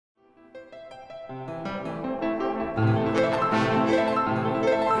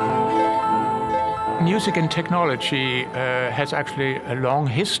Music and technology has actually a long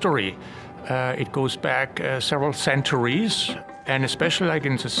history. It goes back several centuries, and especially like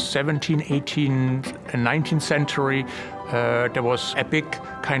in the 17th, 18th, and 19th century, there was a big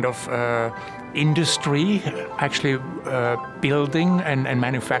kind of industry actually building and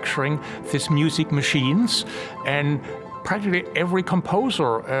manufacturing these music machines. And practically every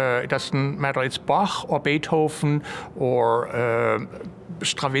composer, it doesn't matter, it's Bach or Beethoven or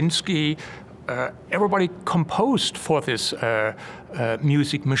Stravinsky, everybody composed for these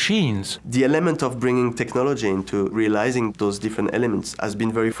music machines. The element of bringing technology into realizing those different elements has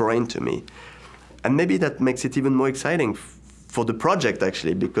been very foreign to me. And maybe that makes it even more exciting for the project,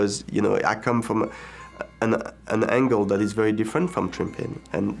 actually, because, you know, I come from an angle that is very different from Trimpin.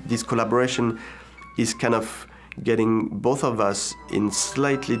 And this collaboration is kind of getting both of us in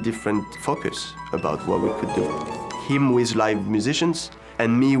slightly different focus about what we could do. Him with live musicians,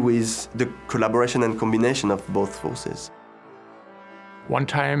 and me with the collaboration and combination of both forces. One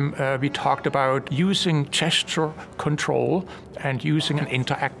time we talked about using gesture control and using an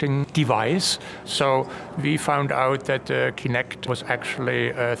interacting device. So we found out that the Kinect was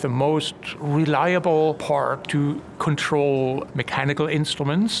actually the most reliable part to control mechanical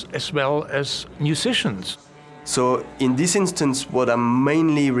instruments as well as musicians. So in this instance, what I'm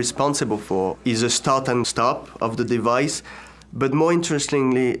mainly responsible for is a start and stop of the device. But more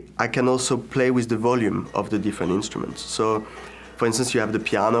interestingly, I can also play with the volume of the different instruments. So, for instance, you have the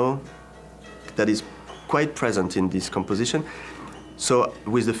piano that is quite present in this composition. So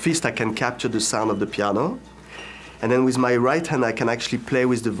with the fist, I can capture the sound of the piano. And then with my right hand, I can actually play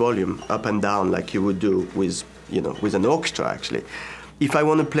with the volume up and down like you would do with, you know, with an orchestra, actually. If I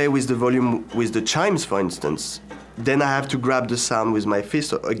want to play with the volume with the chimes, for instance, then I have to grab the sound with my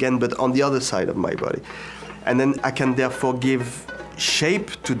fist again, but on the other side of my body. And then I can therefore give shape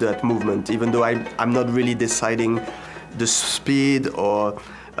to that movement, even though I'm not really deciding the speed or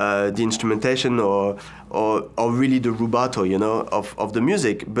the instrumentation or really the rubato, you know, of the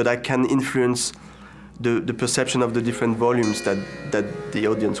music. But I can influence the perception of the different volumes that the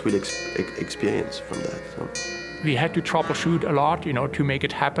audience will experience from that. So. We had to troubleshoot a lot, you know, to make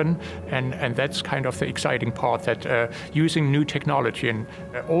it happen, and that's kind of the exciting part, that using new technology and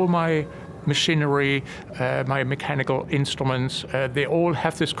all my machinery, my mechanical instruments, they all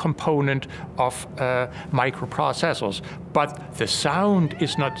have this component of microprocessors. But the sound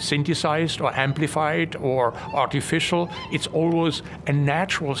is not synthesized or amplified or artificial. It's always a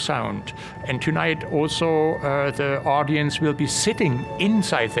natural sound. And tonight also the audience will be sitting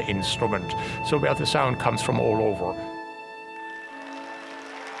inside the instrument, so where the sound comes from all over.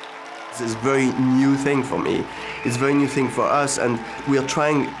 It's a very new thing for me. It's a very new thing for us, and we are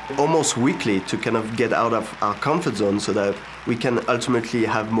trying almost weekly to kind of get out of our comfort zone so that we can ultimately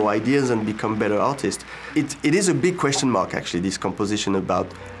have more ideas and become better artists. It is a big question mark, actually, this composition,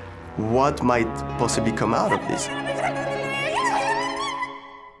 about what might possibly come out of this.